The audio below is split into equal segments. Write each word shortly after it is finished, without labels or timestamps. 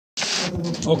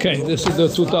Okay, this is the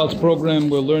Tutal's program.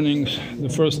 We're learning the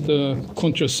first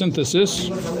Kuntra synthesis,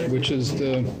 which is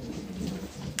the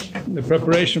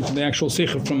preparation for the actual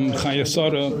Sikha from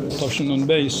Chayasara, Toshin on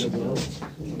base,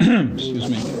 excuse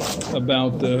me,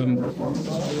 about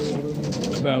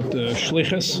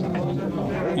Shlichus,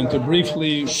 and to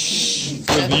briefly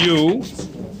review.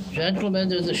 Gentlemen,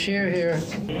 there's a share here.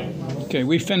 Okay,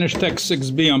 we finished text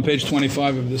 6b on page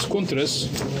 25 of this Kuntras.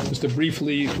 Just to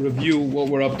briefly review what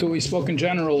we're up to. We spoke in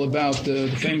general about the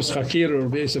famous Chakir or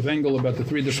Yosef Engel about the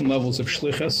three different levels of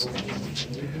Shlichus.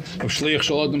 Of Shlich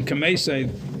Shalodim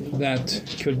Kamesei, that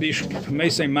could be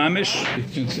Kamesei Mamish.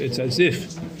 It's as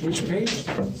if. Which page?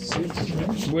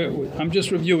 I'm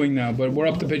just reviewing now, but we're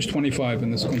up to page 25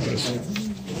 in this Kuntras.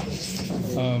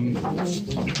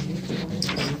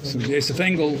 So Yosef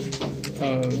Engel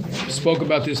spoke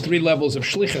about these three levels of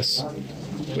Shlichus,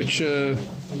 which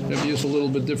they've used a little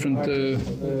bit different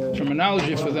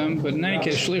terminology for them, but in any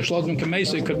case, Shlich Shalodim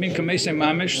Kamesei could mean Kamesei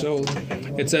Mamish, so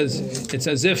it's as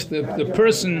if the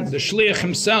person, the Shlich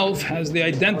himself, has the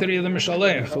identity of the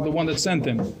Mishaleach, or the one that sent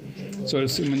him. So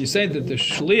when you say that the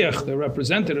shliach, the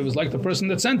representative, is like the person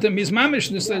that sent him, he's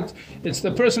mamish. It's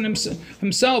the person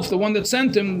himself, the one that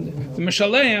sent him. The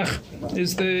mishaleach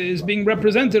is being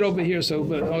represented over here. So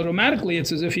but automatically,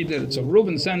 it's as if he did it. So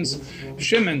Reuben sends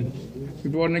Shimon. We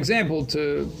brought an example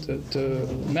to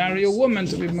marry a woman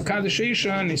to be makadesh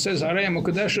isha, and he says Harei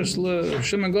mukadeshes le.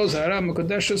 Shimon goes Harei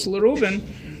mukadeshes le Reuben.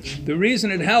 The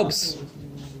reason it helps.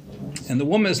 And the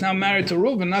woman is now married to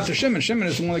Reuben, not to Shimon. Shimon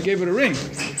is the one that gave her the ring.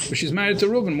 But she's married to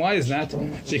Reuben. Why is that?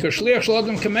 Because Shliach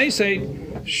Shalodim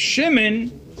Kamesei,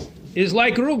 Shimon is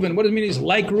like Reuben. What does it mean he's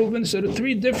like Reuben? So there are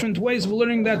three different ways of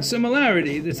learning that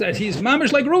similarity. It's that he's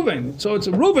mamish like Reuben. So it's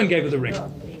Reuben gave her the ring.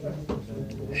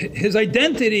 His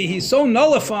identity, he's so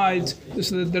nullified.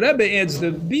 The Rebbe adds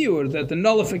the biur, that the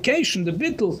nullification, the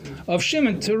bittul of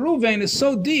Shimon to Reuben is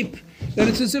so deep that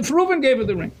it's as if Reuben gave her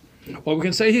the ring. Or we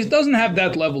can say he doesn't have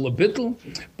that level of bittul,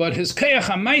 but his kayach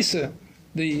ha'maisa,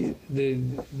 the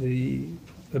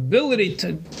ability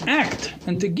to act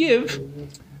and to give,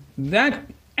 that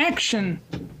action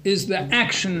is the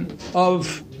action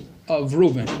of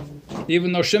Reuben,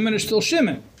 even though Shimon is still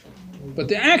Shimon. But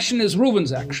the action is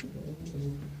Reuben's action,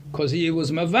 because he was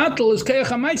mavatal his kayach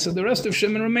ha'maisa. The rest of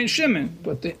Shimon remained Shimon,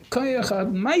 but the kayach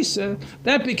ha'maisa,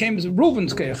 that became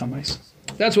Reuben's kayach ha'maisa.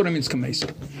 That's what it means,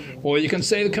 kamesei. Or you can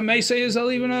say the kamesei is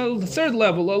even a third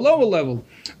level, a lower level.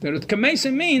 That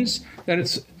kamesei means that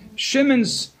it's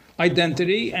Shimon's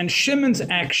identity and Shimon's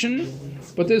action,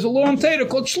 but there's a law in Torah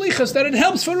called shlichus that it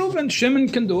helps for Reuben. Shimon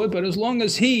can do it, but as long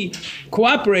as he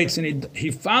cooperates and he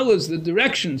follows the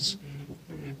directions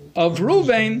of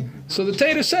Reuben, so the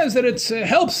Torah says that it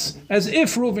helps as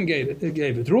if Reuben gave it.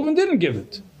 Reuben didn't give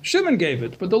it. Shimon gave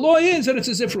it. But the law is that it's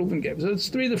as if Reuben gave it. So it's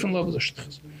three different levels of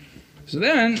shlichus. So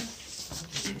then,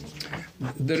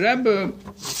 the Rebbe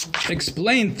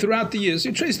explained throughout the years,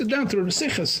 he traced it down through the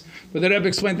Sichas, but the Rebbe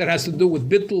explained that has to do with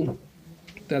bittul,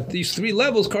 that these three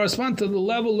levels correspond to the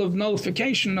level of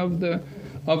nullification of the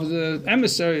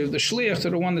emissary, of the shliach, to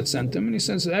the one that sent him. And he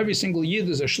says that every single yid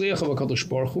is a shliach of a Kadosh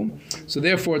Baruch Hu. So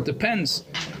therefore it depends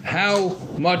how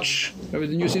much, I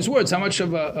didn't use these words, how much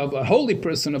of a holy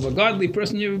person, of a godly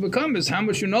person you become is how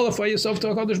much you nullify yourself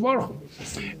to a Kadosh Baruch Hu.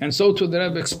 And so to the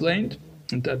Rebbe explained,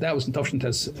 and that was in Tavshin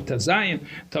Tezayin,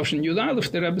 Tavshin Yud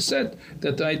Aleph, the Rebbe said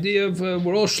that the idea of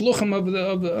we're all shluchim of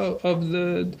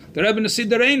the Rebbe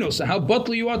Nesidareinu. So how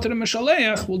butler you are to the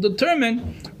Meshaleach will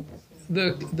determine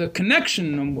the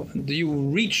connection. Do you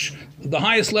reach the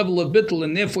highest level of bittul,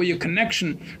 and therefore your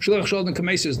connection, Shliach Shalodim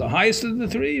Kamesei, is the highest of the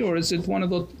three, or is it one of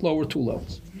the lower two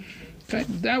levels? Okay,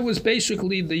 that was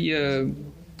basically the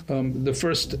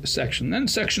first section. Then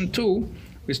section 2.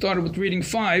 We started with reading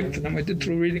 5, and then we did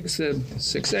through reading 6a and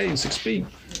 6b,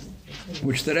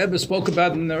 which the Rebbe spoke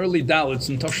about in the early Dalits,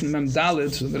 in Tavshin Mem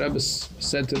Dalit. So the Rebbe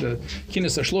said to the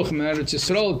Kinas HaShluchim in Eretz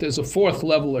Yisrael, there's a fourth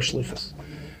level of Shlichus.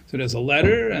 So there's a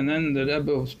letter, and then the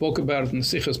Rebbe spoke about it in the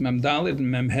Sichas Mem Dalit, and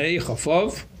Mem Hei,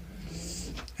 Chafov,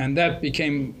 and that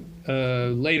became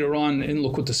later on in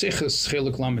Likutei Sichos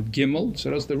Chelik Lamed Gimel.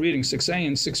 So that's the reading 6a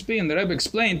and 6b, and the Rebbe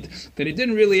explained that he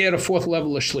didn't really add a fourth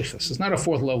level of shlichus. It's not a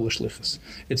fourth level of shlichus.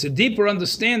 It's a deeper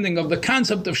understanding of the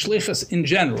concept of shlichus in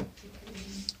general,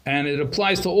 and it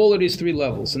applies to all of these three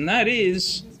levels. And that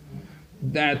is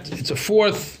that it's a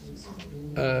fourth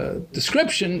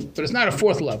description, but it's not a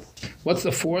fourth level. What's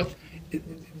the fourth?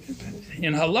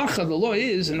 In halacha, the law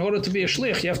is, in order to be a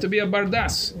shlich, you have to be a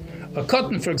bardas. A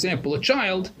cotton, for example, a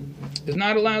child, is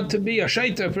not allowed to be a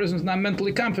shaita, a person is not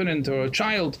mentally competent, or a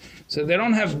child. So they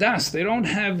don't have das, they don't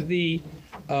have the,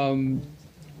 they're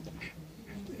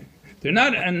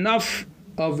not enough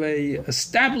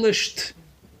established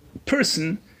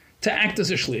person to act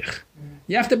as a shliach.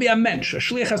 You have to be a mensch. A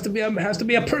shliach has to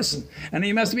be a person, and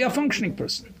he has to be a functioning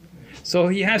person. So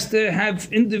he has to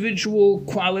have individual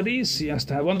qualities. He has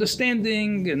to have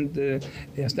understanding, and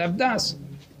he has to have das.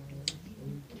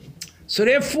 So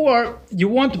therefore, what do you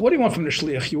want from the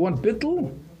shliach? You want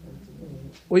bittul,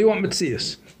 or you want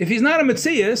metzias? If he's not a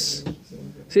metzias,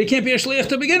 so he can't be a shliach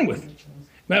to begin with.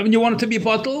 But when you want him to be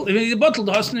bottle, if he's a bottle,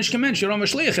 the hostin is kemensh, you don't have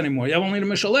a shliach anymore. You have only the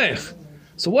mishalech.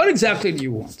 So what exactly do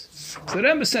you want? So the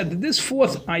Rebbe said that this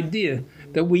fourth idea,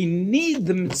 that we need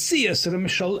the metzias of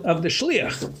the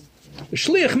shliach. The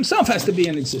shliach himself has to be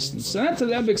in existence. So that's what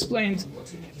the Rebbe explained.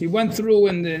 He went through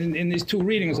in these two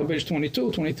readings on page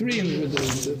 22, 23, and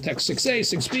the text 6a,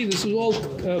 6b. This is all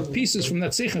pieces from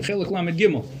that Sikh and Chelik Lamed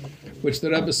Gimel, which the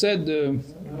Rebbe said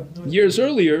years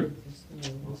earlier.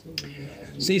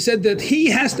 So he said that he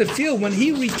has to feel when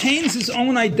he retains his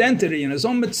own identity and his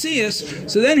own metzias,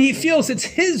 so then he feels it's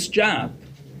his job.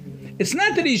 It's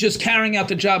not that he's just carrying out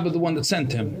the job of the one that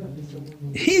sent him.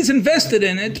 He's invested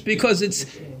in it because his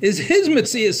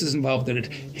metzias is involved in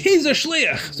it. He's a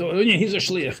shliach. So he's a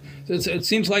shliach. So it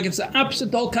seems like it's the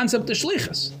opposite the whole concept of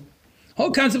shlichus.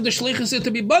 Whole concept of shlichus is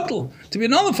to be bottled, to be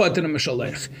nullified to the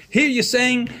mishalech. Here you're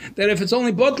saying that if it's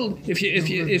only bottled,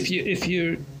 if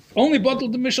you're only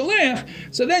bottled the mishalech,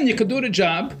 so then you could do the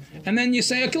job, and then you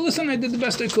say, okay, listen, I did the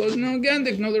best I could. No, again,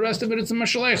 the rest of it, it's the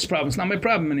mishalech's problem. It's not my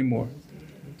problem anymore.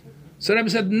 So Rabbi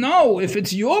said, no, if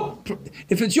it's your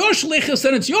shlichus,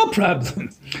 then it's your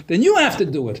problem. Then you have to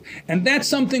do it. And that's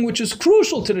something which is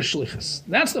crucial to the shlichus.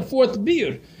 That's the fourth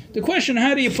beer. The question,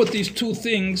 how do you put these two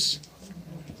things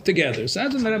together? So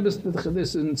that's what Rabbi said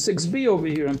this in 6b over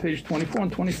here on page 24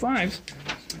 and 25.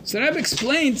 So Rabbi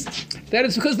explains that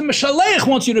it's because the Meshalech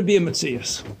wants you to be a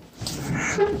Metzias.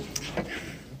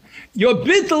 Your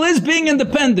bittul is being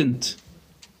independent.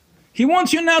 He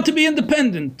wants you now to be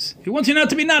independent. He wants you now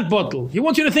to be not bottle. He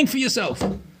wants you to think for yourself.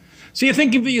 So you're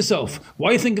thinking for yourself. Why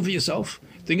are you thinking for yourself?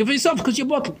 Thinking for yourself because you're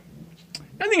bottle.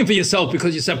 You're thinking for yourself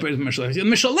because you're separated from Meshalech. The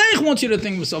Meshalech wants you to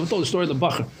think for yourself. I told the story of the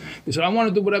Bacher. He said, I want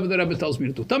to do whatever the Rebbe tells me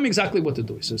to do. Tell me exactly what to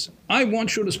do. He says, I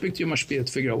want you to speak to your Mashpia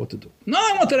to figure out what to do. No,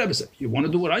 I want the Rebbe to say. You want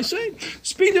to do what I say?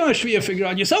 Speak to your Mashpia, figure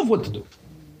out yourself what to do.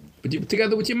 But you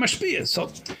together with your Mashpia. So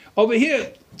over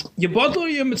here, you're bottle or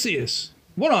you're Metzias?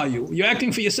 What are you? You're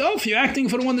acting for yourself? You're acting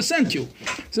for the one that sent you.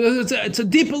 So it's a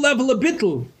deeper level of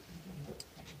bittul.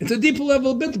 It's a deeper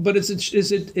level of bittul, but is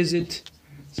it?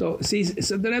 So see,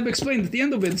 so the Rebbe explained at the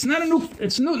end of it, it's not a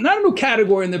new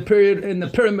category in the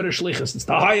pyramid of shlichus. It's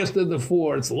the highest of the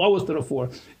four. It's the lowest of the four.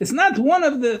 It's not one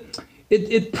of the.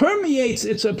 It permeates.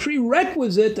 It's a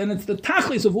prerequisite, and it's the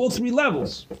tachlis of all three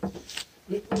levels.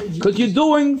 Because you're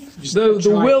doing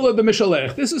the will of the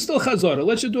Mishalech. This is still Chazorah.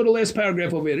 Let's just do the last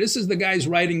paragraph over here. This is the guys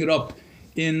writing it up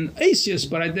in Asius,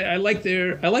 but I like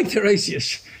their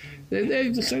Asius.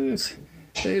 They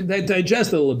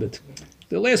digest it a little bit.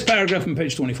 The last paragraph on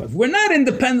page 25. We're not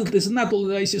independent. This is not all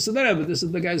the Asius of the Rebbe. This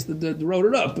is the guys that wrote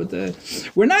it up. But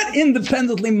we're not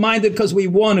independently minded because we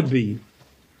want to be.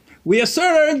 We assert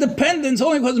our independence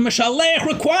only because Mishalech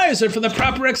requires it for the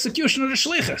proper execution of the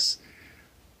Shlichus.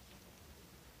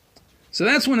 So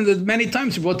that's one of the many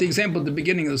times we brought the example at the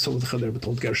beginning of the Sovot Chader. We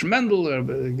told Gershon Mendel,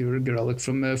 Berel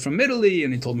from Italy,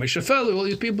 and he told Moshe Feller, all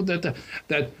these people that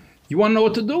you want to know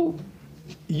what to do?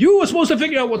 You are supposed to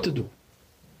figure out what to do.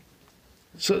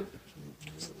 So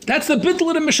that's the bittul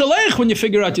of the Mishalech when you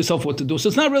figure out yourself what to do. So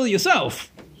it's not really yourself.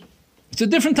 It's a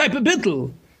different type of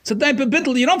bittul. It's a type of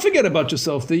bittul you don't forget about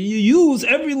yourself. You use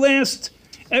every last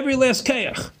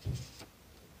kayach.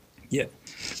 Yeah.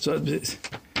 So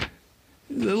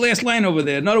the last line over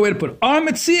there, another way to put it. Our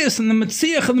Metzias and the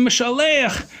Metziach and the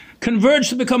Mishalech converge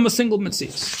to become a single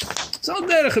Metzias. So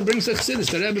derech, it brings a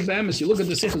chassidus, the Rebbe Be'emes, you look at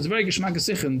the Sikh, it's a very geschmack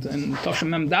Sikh, and Toshem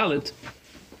Mem Dalet,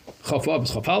 Chaf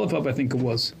Aleph, I think it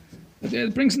was.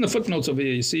 It brings in the footnotes over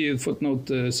here. You see footnote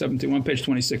 71, page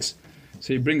 26.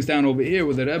 So he brings down over here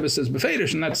where the Rebbe says,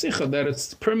 Beferish, and that Sikha, that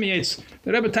it permeates,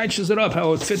 the Rebbe touches it up,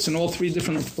 how it fits in all three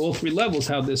levels,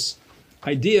 how this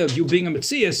idea of you being a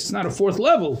Metzias, it's not a fourth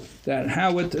level, that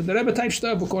how it, the Rebbe touched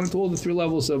up according to all the three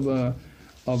levels of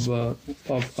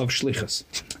Shlichus.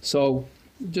 So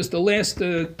just the last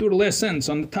sentence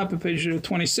on the top of page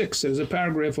 26, there's a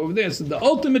paragraph over there. It's the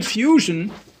ultimate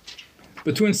fusion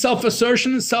between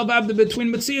self-assertion and self-abda,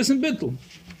 between Metzias and Bittul.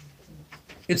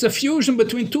 It's a fusion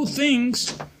between two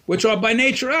things which are by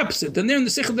nature opposite. And there in the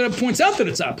Sikha that points out that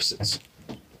it's opposites.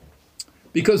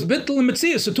 Because Bittul and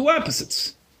Metzias are two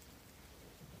opposites.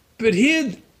 But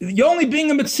here, you're only being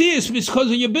a Metzias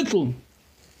because of your Bittul.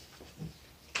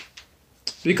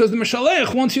 Because the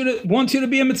Meshalech wants you to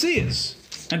be a Metzias.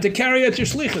 and to carry out your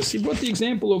shlichus. He brought the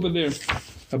example over there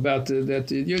about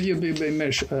that you be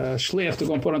shliach to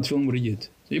go and put on film with a yid.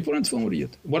 So you put on film with a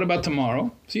yid. What about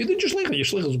tomorrow? So you did your shlichus. Your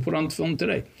shlichus will put on film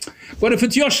today. But if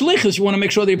it's your shlichus, you want to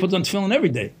make sure that you put on film every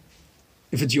day.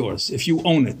 If it's yours, if you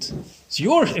own it, it's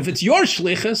yours. If it's your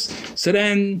shlichus, so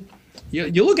then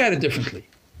you look at it differently.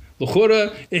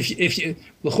 L'chora, if you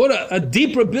l'chora, a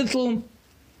deeper bittul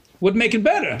would make it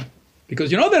better,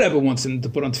 because you know that everyone wants him to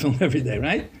put on film every day,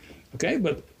 right? Okay,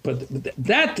 but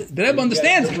that the Rebbe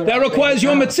understands that requires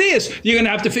your metzias. You're going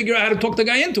to have to figure out how to talk the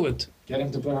guy into it. Get him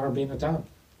to put Harbi in the town.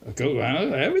 Okay,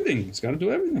 well, everything. He's got to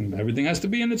do everything. Everything has to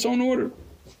be in its own order.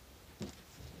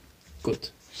 Good.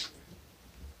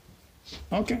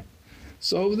 Okay.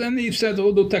 So then he said,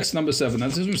 we'll do text number 7.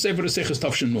 This is from Sefer Sichas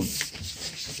Tafshin Nun.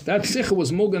 That Sicha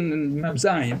was Mugan in Mem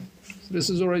Zayin. This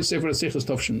is already Sefer Sichas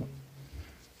Tafshin Nun.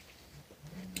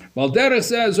 So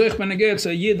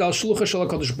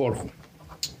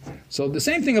the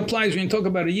same thing applies when you talk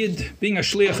about a Yid being a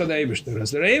Shliach of the Eibishter.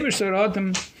 As the Eibishter hat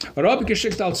him, Rabbi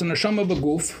geschickt als eine Neshama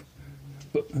beguf,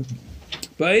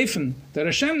 Ba'efen, that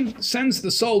Hashem sends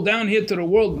the soul down here to the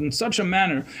world in such a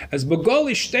manner as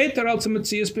Begoli steht als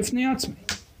Metzias b'fnei atzmi,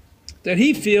 that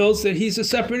he feels that he's a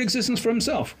separate existence for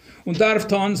himself. Und darf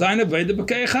ton seine Weide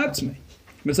b'keich atzmi,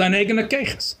 mit seinen eigenen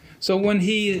Keiches. So when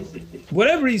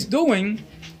whatever he's doing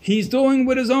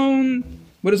with his own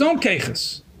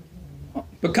keiches.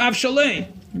 B'kav shalei.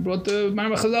 He brought the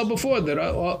Marma Chazal before that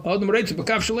Adam writes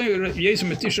B'kav shalei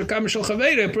Yesem etisha kam shel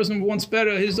chavera. A person wants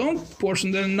better his own portion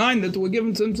than 9 that were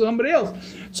given to somebody else.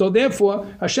 So therefore,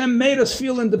 Hashem made us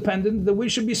feel independent that we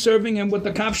should be serving Him with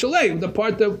the kav shalei, the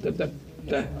part that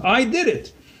I did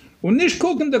it. Und nicht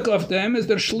gucken auf dem ist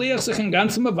der Shliach sich in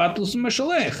ganzem Mevatlus und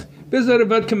Mashalech. Bis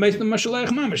wird gemäß dem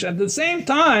Mashalech Mamash. At the same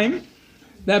time,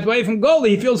 that way from Goli,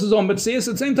 he feels his own Metzias.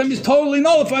 At the same time, he's totally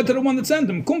nullified to the one that sent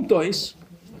him. Kumtois.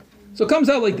 So it comes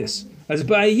out like this. As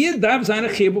by Yid darf seine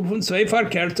Chibub von 2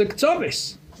 verkehrte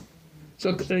Kzovis.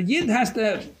 So a Yid has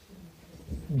to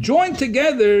join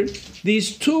together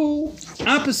these 2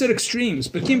 opposite extremes.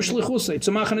 Bekim shlichusay,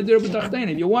 tzemach nedir b'tachtein.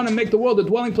 If you want to make the world a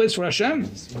dwelling place for Hashem,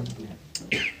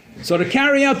 so to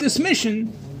carry out this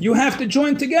mission, you have to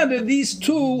join together these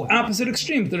 2 opposite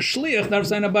extremes. The shliach darf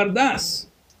seine bardas.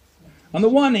 On the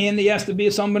one hand, he has to be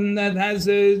someone that is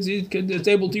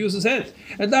able to use his head.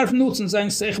 And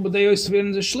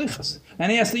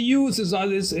he has to use his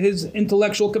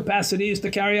intellectual capacities to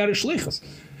carry out his shlichus.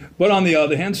 But on the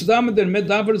other hand,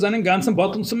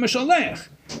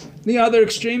 the other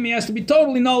extreme, he has to be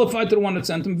totally nullified to the one that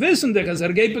sent him.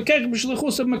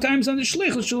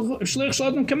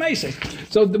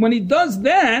 So when he does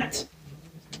that,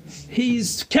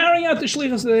 he's carrying out the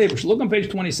shlichus of the Eibush. Look on page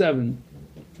 27.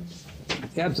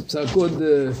 It's a good,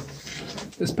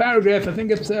 this paragraph, I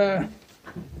think it's a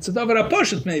Davar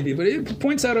HaPoshet maybe, but it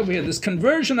points out over here, this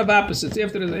conversion of opposites,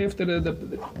 after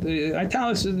the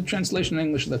italics is the translation in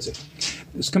English, that's it.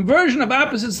 This conversion of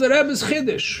opposites, the Rebbe is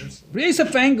Chiddush.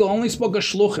 Yosef Engel only spoke of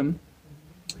Shluchim.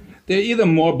 They're either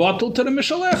more bottled to the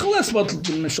Mishalech or less bottled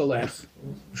to the Mishalech.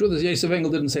 I'm sure that Yosef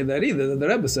Engel didn't say that either, the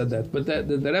Rebbe said that, but the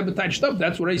Rebbe touched up,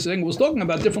 that's what Yosef Engel was talking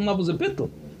about, different levels of bittul.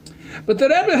 But the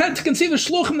Rebbe had to conceive of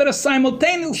shluchim that are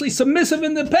simultaneously submissive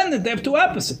and independent. They have 2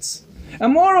 opposites.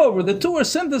 And moreover, the 2 are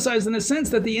synthesized in a sense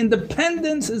that the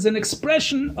independence is an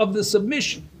expression of the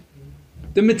submission.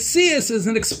 The mitzias is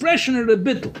an expression of the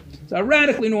bittul. It's a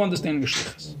radically new understanding of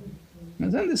shluchas.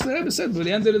 And then this the Rebbe said, by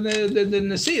the end of the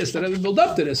Nesias, the Rebbe built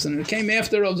up to this, and it came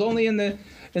after, it was only in the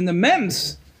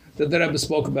Mems that the Rebbe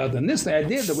spoke about. And this, the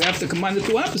idea that we have to combine the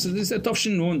 2 opposites, this is a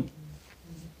Tafshin Nun.